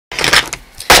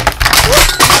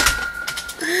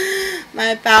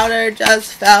My powder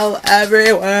just fell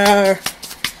everywhere.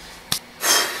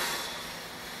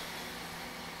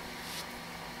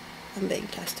 I'm being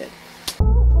tested.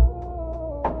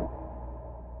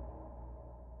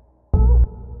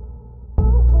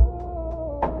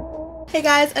 Hey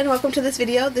guys, and welcome to this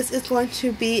video. This is going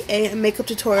to be a makeup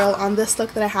tutorial on this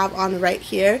look that I have on right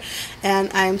here, and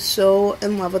I'm so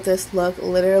in love with this look.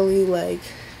 Literally, like,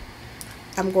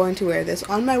 I'm going to wear this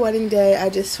on my wedding day. I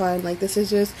just find like this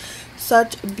is just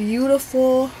such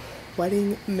beautiful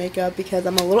wedding makeup because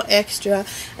I'm a little extra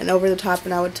and over the top,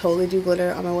 and I would totally do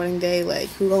glitter on my wedding day. Like,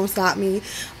 who gonna stop me?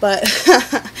 But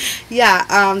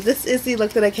yeah, this is the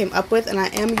look that I came up with, and I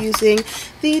am using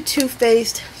the Too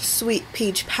Faced Sweet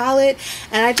Peach palette.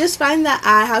 And I just find that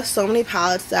I have so many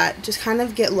palettes that just kind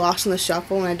of get lost in the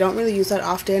shuffle, and I don't really use that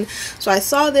often. So I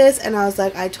saw this and I was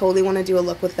like, I totally want to do a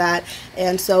look with that.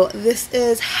 And so this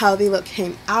is how the look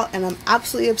came out, and I'm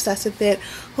absolutely obsessed with it.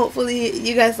 Hopefully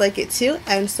you guys like it too.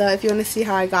 And so if you want to see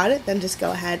how I got it, then just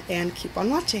go ahead and keep on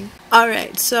watching.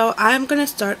 Alright, so I'm going to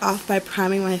start off by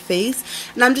priming my face,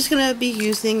 and I'm just going to be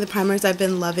using the primers I've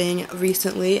been loving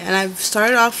recently. And I've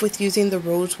started off with using the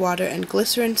Rose Water and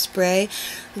Glycerin Spray.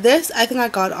 This I think I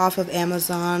got off of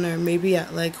Amazon or maybe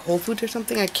at like Whole Foods or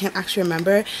something. I can't actually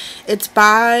remember. It's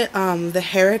by the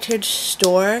Heritage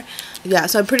Store. Yeah,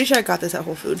 so I'm pretty sure I got this at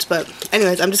Whole Foods. But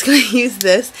anyways, I'm just going to use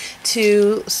this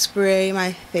to spray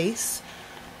my face.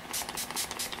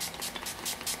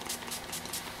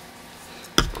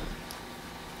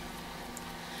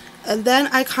 And then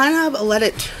I kind of let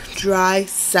it dry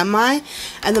semi,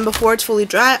 and then before it's fully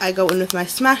dry, I go in with my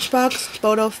Smashbox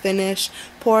Photo Finish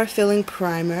Pore Filling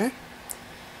Primer.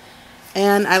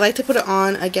 And I like to put it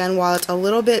on again while it's a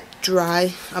little bit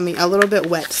dry, a little bit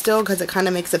wet still, because it kind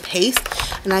of makes a paste,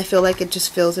 and I feel like it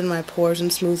just fills in my pores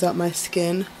and smooths out my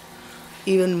skin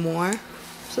even more.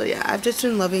 So yeah, I've just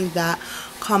been loving that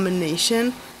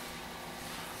combination.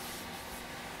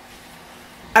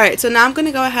 Alright, so now I'm going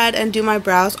to go ahead and do my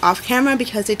brows off camera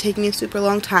because they take me a super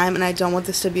long time, and I don't want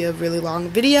this to be a really long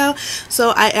video. So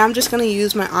I am just going to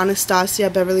use my Anastasia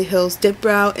Beverly Hills Dip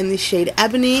Brow in the shade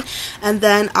Ebony, and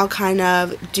then I'll kind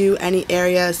of do any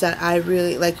areas that I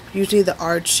really like, usually the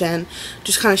arch, and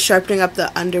just kind of sharpening up the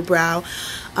underbrow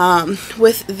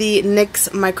with the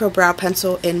NYX Micro Brow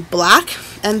Pencil in black.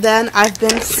 And then I've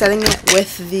been setting it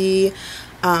with the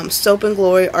Soap and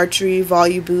Glory Archery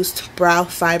Volume Boost Brow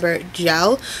Fiber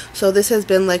Gel. So this has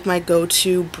been like my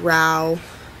go-to brow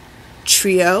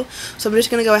trio. So I'm just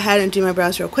going to go ahead and do my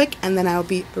brows real quick, and then I'll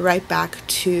be right back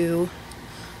to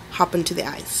hop into the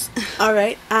eyes.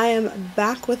 Alright, I am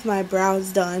back with my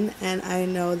brows done, and I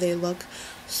know they look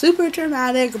super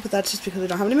dramatic, but that's just because I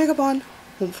don't have any makeup on.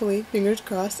 Hopefully, fingers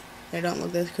crossed, they don't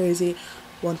look this crazy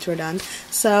once we're done.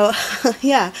 So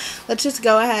yeah, let's just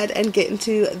go ahead and get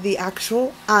into the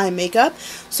actual eye makeup.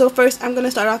 So first I'm going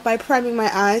to start off by priming my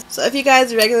eyes. So if you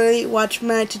guys regularly watch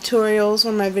my tutorials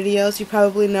or my videos, you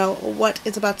probably know what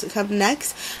is about to come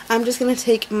next. I'm just going to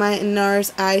take my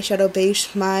NARS eyeshadow base,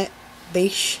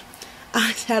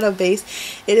 eyeshadow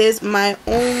base. It is my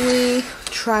only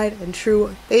tried and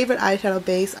true favorite eyeshadow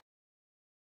base.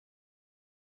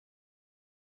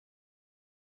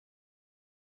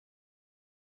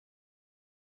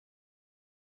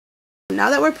 Now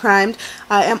that we're primed,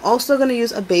 I am also going to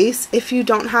use a base. If you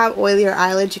don't have oilier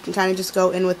eyelids, you can kind of just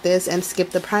go in with this and skip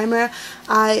the primer.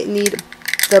 I need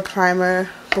the primer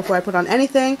before I put on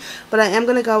anything, but I am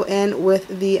going to go in with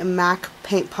the MAC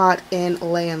Paint Pot in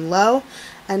Lay and Low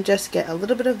and just get a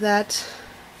little bit of that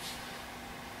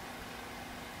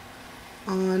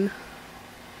on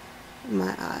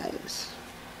my eyes.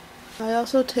 I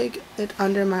also take it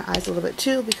under my eyes a little bit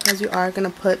too, because you are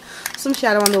going to put some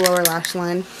shadow on the lower lash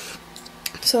line.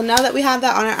 So now that we have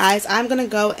that on our eyes, I'm going to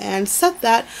go and set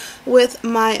that with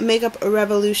my Makeup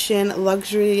Revolution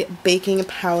Luxury Baking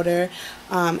Powder.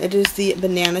 It is the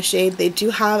banana shade. They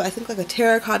do have, I think, like a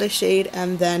terracotta shade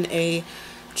and then a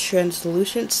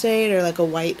translucent shade or like a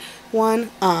white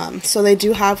one. So they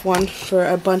do have one for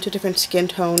a bunch of different skin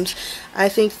tones. I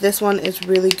think this one is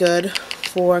really good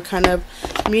for kind of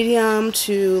medium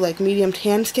to like medium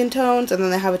tan skin tones, and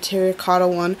then they have a terracotta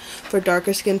one for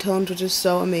darker skin tones, which is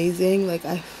so amazing. Like,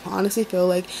 I honestly feel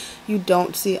like you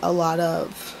don't see a lot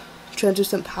of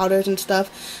translucent powders and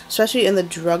stuff, especially in the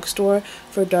drugstore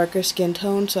for darker skin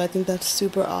tones. So I think that's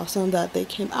super awesome that they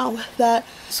came out with that.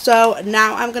 So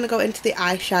now I'm going to go into the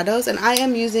eyeshadows, and I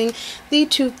am using the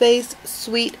Too Faced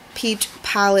Sweet Peach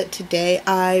palette today.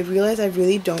 I realize I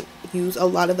really don't use a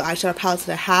lot of the eyeshadow palettes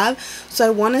that I have, so I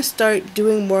want to start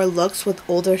doing more looks with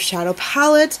older shadow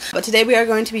palettes. But today we are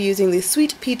going to be using the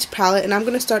Sweet Peach palette, and I'm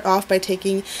going to start off by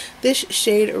taking this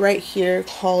shade right here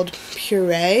called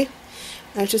Puree,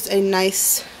 and it's just a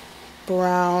nice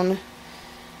brown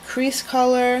crease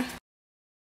color.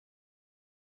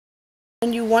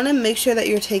 And you want to make sure that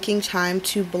you're taking time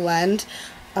to blend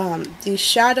these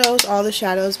shadows, all the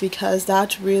shadows, because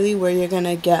that's really where you're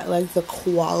gonna get like the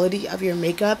quality of your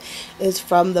makeup, is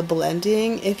from the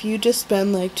blending. If you just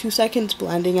spend like 2 seconds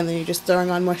blending and then you're just throwing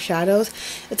on more shadows,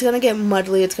 it's gonna get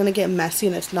muddly, it's gonna get messy,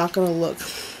 and it's not gonna look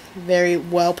very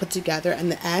well put together in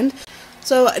the end.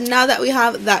 So now that we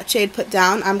have that shade put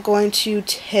down, I'm going to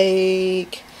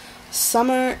take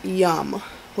Summer Yum,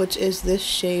 which is this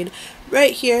shade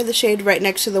right here, the shade right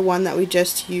next to the one that we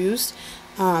just used.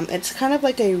 It's kind of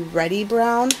like a reddy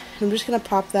brown. I'm just going to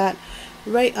pop that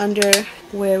right under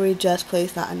where we just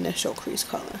placed that initial crease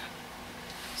color.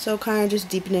 So kind of just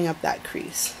deepening up that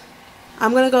crease.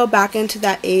 I'm going to go back into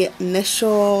that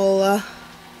initial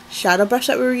shadow brush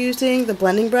that we were using, the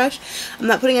blending brush. I'm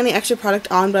not putting any extra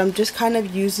product on, but I'm just kind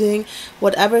of using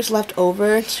whatever's left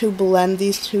over to blend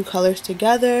these two colors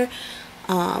together.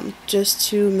 Just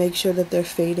to make sure that they're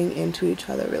fading into each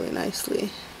other really nicely.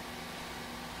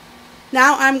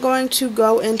 Now I'm going to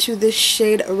go into this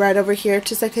shade right over here,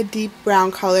 just like a deep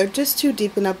brown color, just to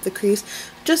deepen up the crease,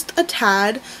 just a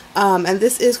tad. And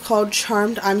this is called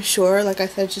Charmed, I'm sure. Like I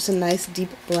said, just a nice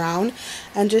deep brown.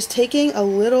 And just taking a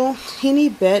little teeny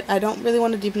bit, I don't really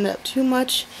want to deepen it up too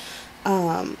much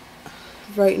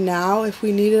right now. If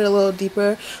we need it a little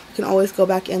deeper, we can always go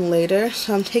back in later.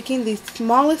 So I'm taking the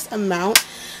smallest amount,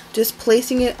 just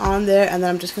placing it on there, and then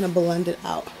I'm just going to blend it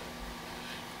out,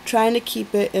 trying to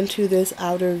keep it into this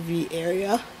outer V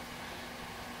area.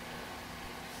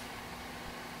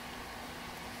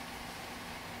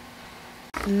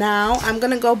 Now I'm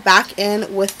going to go back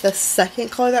in with the second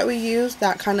color that we used,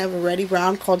 that kind of reddy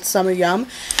brown, called Summer Yum,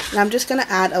 and I'm just going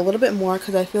to add a little bit more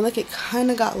because I feel like it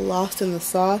kind of got lost in the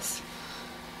sauce.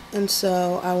 And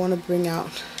so I want to bring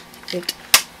out it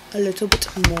a little bit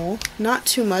more. Not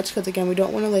too much, because again, we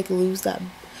don't want to like lose that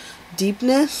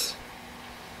deepness.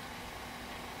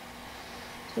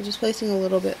 So just placing a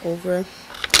little bit over.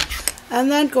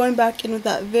 And then going back in with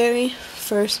that very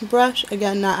first brush.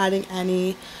 Again, not adding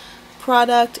any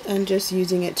product and just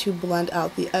using it to blend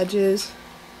out the edges.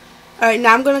 Alright,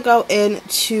 now I'm going to go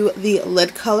into the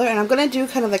lid color, and I'm going to do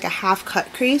kind of like a half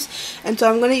cut crease. And so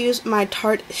I'm going to use my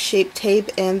Tarte Shape Tape,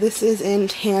 and this is in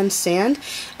Tan Sand.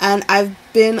 And I've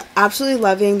been absolutely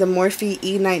loving the Morphe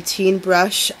E19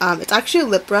 brush. It's actually a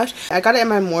lip brush. I got it in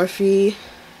my Morphe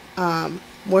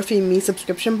Me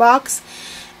subscription box.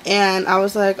 And I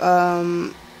was like,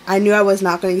 I knew I was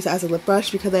not going to use it as a lip brush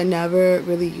because I never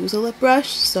really use a lip brush.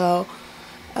 So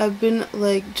I've been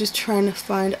like just trying to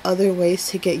find other ways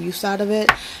to get use out of it,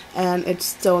 and it's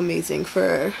so amazing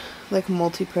for like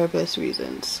multi-purpose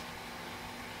reasons.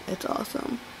 It's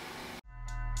awesome.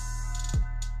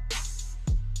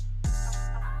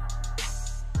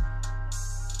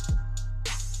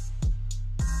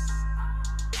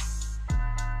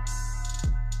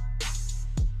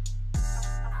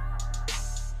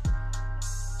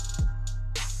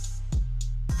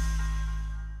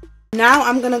 Now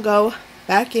I'm gonna go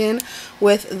back in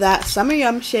with that Summer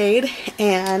Yum shade,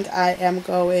 and I am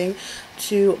going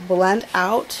to blend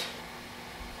out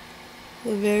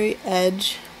the very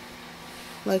edge,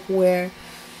 like where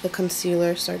the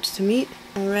concealer starts to meet.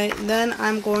 Alright, then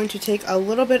I'm going to take a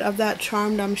little bit of that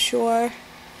Charmed, I'm sure,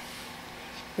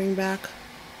 bring back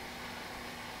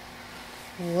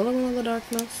a little bit of the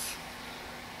darkness.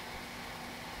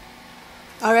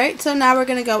 Alright, so now we're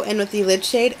going to go in with the lid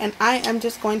shade, and I am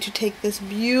just going to take this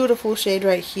beautiful shade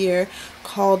right here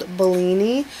called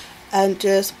Bellini and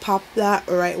just pop that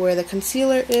right where the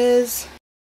concealer is.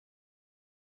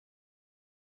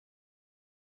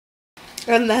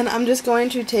 And then I'm just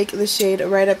going to take the shade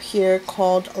right up here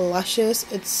called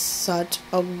Luscious. It's such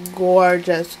a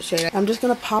gorgeous shade. I'm just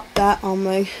going to pop that on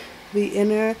the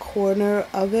inner corner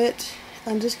of it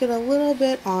and just get a little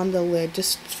bit on the lid,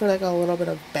 just for like a little bit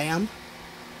of bam.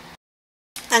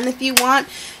 And if you want,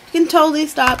 you can totally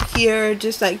stop here,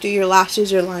 just like do your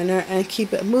lashes, your liner, and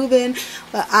keep it moving.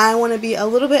 But I want to be a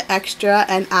little bit extra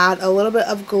and add a little bit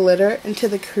of glitter into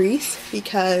the crease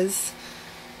because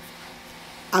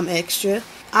I'm extra.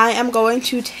 I am going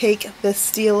to take the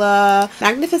Stila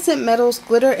Magnificent Metals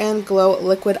Glitter and Glow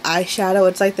Liquid Eyeshadow.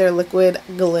 It's like their liquid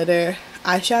glitter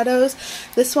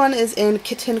eyeshadows. This one is in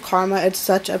Kitten Karma. It's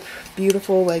such a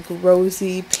beautiful like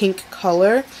rosy pink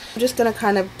color. I'm just gonna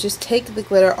kind of just take the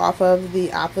glitter off of the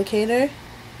applicator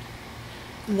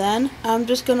Then I'm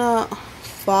just gonna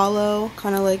follow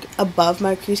kind of like above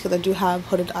my crease because I do have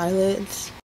hooded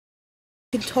eyelids.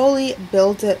 You can totally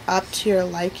build it up to your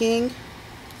liking.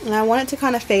 And I want it to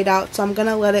kind of fade out, so I'm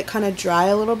gonna let it kind of dry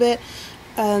a little bit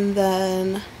and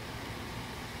then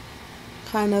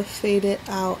kind of fade it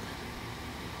out.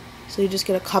 So you just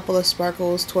get a couple of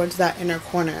sparkles towards that inner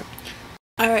corner.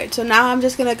 Alright, so now I'm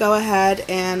just going to go ahead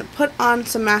and put on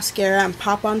some mascara and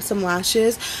pop on some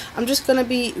lashes. I'm just going to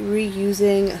be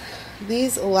reusing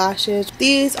these lashes.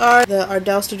 These are the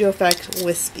Ardell Studio Effect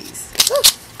Wispies.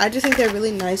 I just think they're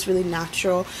really nice, really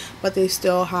natural, but they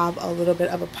still have a little bit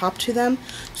of a pop to them.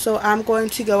 So I'm going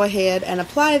to go ahead and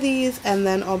apply these, and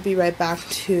then I'll be right back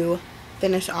to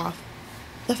finish off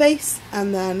the face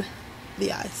and then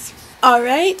the eyes.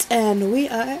 Alright, and we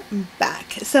are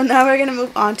back. So now we're going to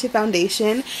move on to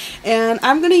foundation, and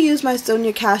I'm going to use my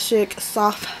Sonia Kashuk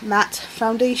Soft Matte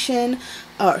Foundation,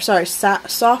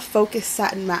 Soft Focus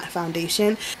Satin Matte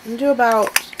Foundation. I'm going to do about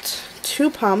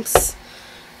 2 pumps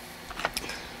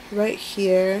right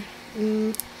here.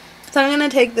 So I'm going to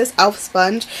take this e.l.f.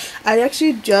 sponge. I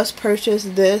actually just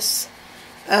purchased this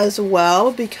as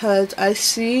well because I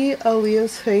see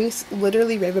Aaliyah's face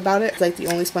literally rave about it. It's like the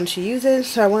only sponge she uses,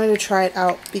 so I wanted to try it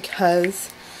out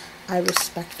because I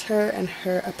respect her and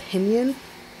her opinion.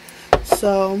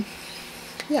 So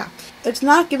yeah, it's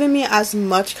not giving me as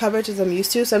much coverage as I'm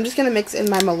used to, so I'm just going to mix in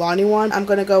my Milani one. I'm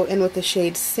going to go in with the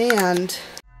shade Sand.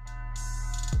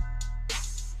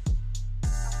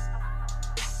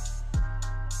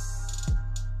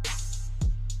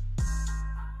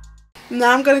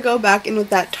 Now I'm going to go back in with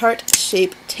that Tarte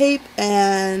Shape Tape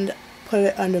and put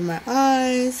it under my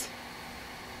eyes,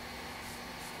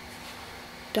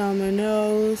 down my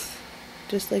nose,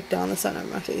 just like down the center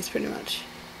of my face pretty much.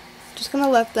 Just going to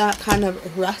let that kind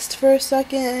of rest for a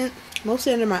second,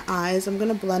 mostly under my eyes. I'm going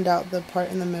to blend out the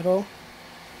part in the middle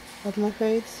of my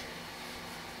face.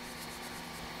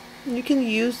 You can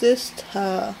use this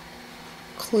to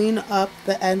clean up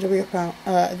the edge of your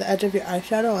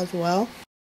eyeshadow as well.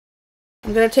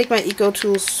 I'm going to take my Eco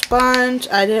Tools sponge.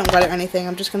 I didn't wet it or anything.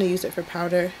 I'm just going to use it for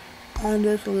powder. And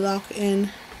just lock in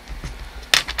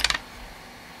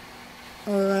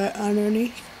right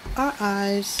underneath our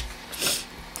eyes.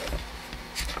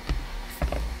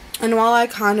 And while I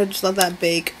kind of just let that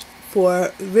bake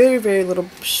for a very, very little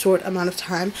short amount of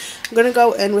time, I'm going to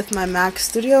go in with my MAC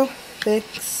Studio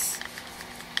Fix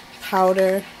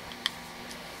powder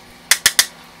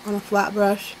on a flat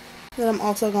brush. Then I'm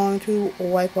also going to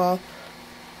wipe off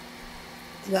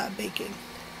that baking.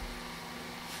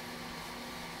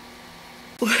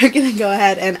 We're going to go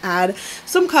ahead and add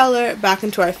some color back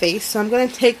into our face. So I'm going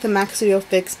to take the MAC Studio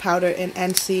Fix powder in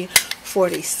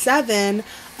NC47,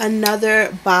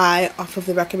 another buy off of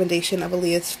the recommendation of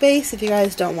Aaliyah's Face. If you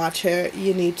guys don't watch her,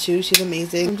 you need to. She's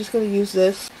amazing. I'm just going to use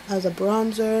this as a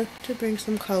bronzer to bring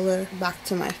some color back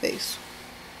to my face.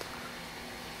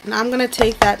 Now I'm going to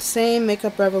take that same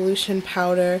Makeup Revolution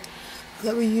powder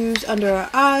that we used under our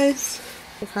eyes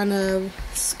to kind of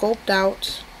sculpt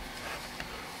out.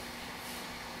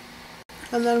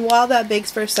 And then while that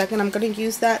bakes for a second, I'm going to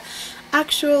use that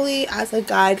actually as a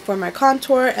guide for my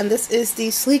contour. And this is the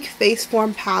Sleek Face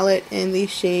Form palette in the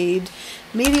shade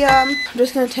Medium. I'm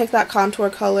just going to take that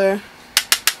contour color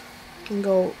and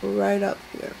go right up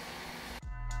here.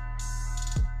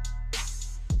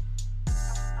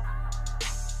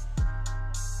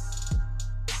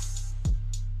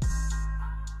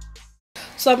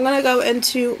 So I'm going to go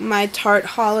into my Tarte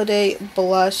Holiday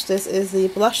Blush. This is the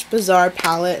Blush Bazaar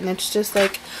palette, and it's just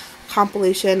like a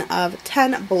compilation of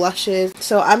 10 blushes.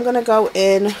 So I'm going to go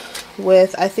in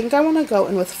with, I think I want to go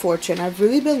in with Fortune. I've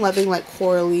really been loving like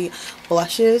corally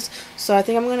blushes, so I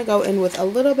think I'm going to go in with a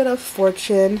little bit of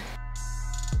Fortune.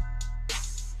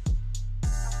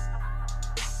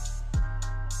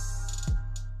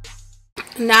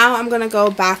 Now I'm going to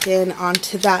go back in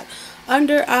onto that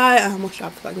under eye. I almost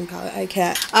dropped the fucking palette. I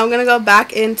can't. I'm going to go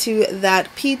back into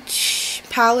that peach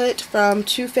palette from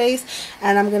Too Faced,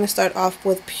 and I'm going to start off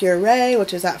with Puree,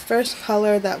 which is that first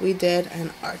color that we did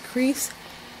in our crease,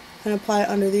 and apply it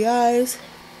under the eyes.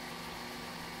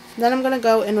 Then I'm going to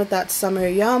go in with that Summer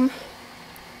Yum.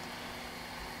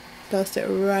 Dust it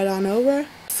right on over.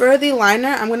 For the liner,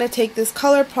 I'm going to take this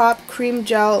ColourPop Cream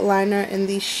Gel liner in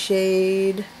the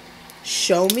shade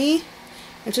Show Me.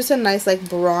 It's just a nice like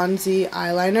bronzy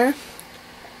eyeliner.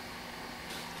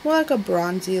 More like a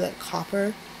bronzy like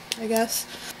copper, I guess.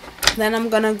 Then I'm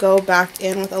going to go back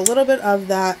in with a little bit of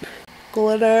that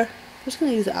glitter. I'm just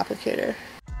going to use the applicator.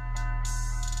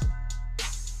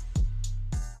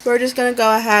 We're just going to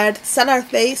go ahead, set our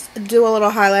face, do a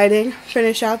little highlighting,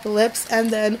 finish out the lips,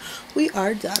 and then we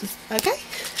are done. Okay?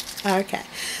 Okay.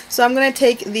 So I'm going to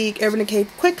take the Urban Decay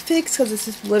Quick Fix, because this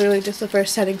is literally just the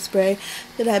first setting spray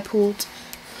that I pulled.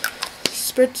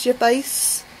 Spritz your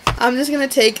face. I'm just going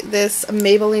to take this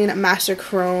Maybelline Master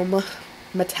Chrome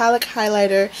Metallic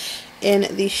Highlighter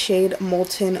in the shade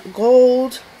Molten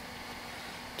Gold.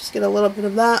 Just get a little bit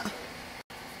of that.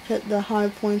 Hit the high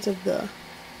points of the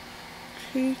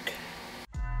cheek.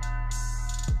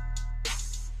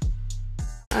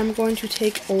 I'm going to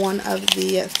take one of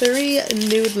the 3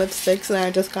 nude lipsticks that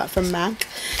I just got from MAC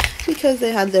because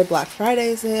they had their Black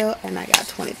Friday sale and I got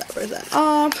 25%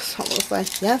 off. So I was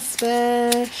like, yes,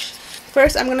 bitch.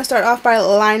 First, I'm going to start off by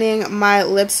lining my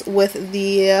lips with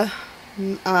the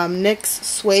NYX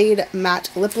Suede Matte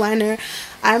Lip Liner.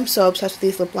 I'm so obsessed with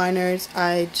these lip liners.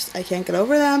 I can't get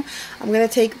over them. I'm going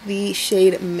to take the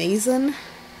shade Maison.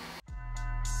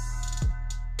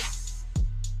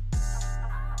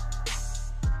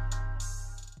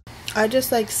 I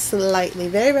just like slightly,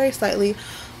 very, very slightly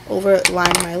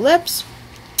overline my lips.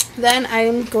 Then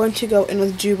I'm going to go in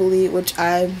with Jubilee, which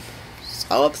I'm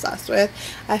so obsessed with.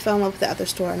 I fell in love with it at the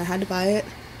store and I had to buy it.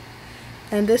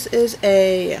 And this is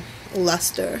a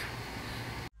luster.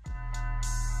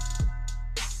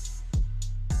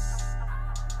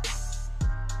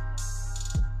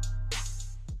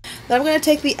 Then I'm going to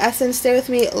take the Essence Stay With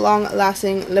Me Long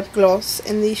Lasting Lip Gloss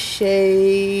in the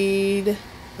shade...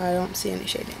 I don't see any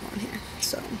shading on here,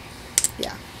 so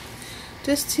yeah,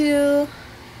 just to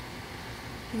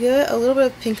get a little bit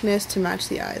of pinkness to match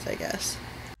the eyes, I guess.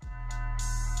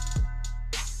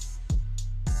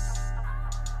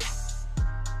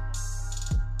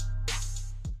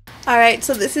 Alright,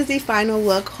 so this is the final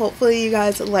look. Hopefully you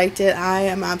guys liked it. I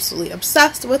am absolutely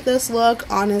obsessed with this look,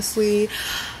 honestly.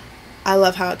 I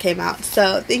love how it came out.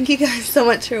 So thank you guys so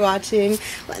much for watching.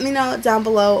 Let me know down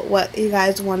below what you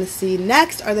guys want to see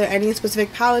next. Are there any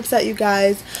specific palettes that you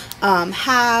guys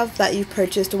have that you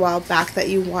purchased a while back that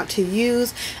you want to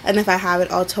use? And if I have it,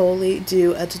 I'll totally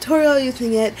do a tutorial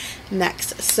using it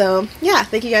next. So yeah,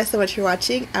 thank you guys so much for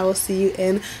watching. I will see you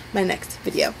in my next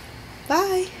video.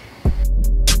 Bye!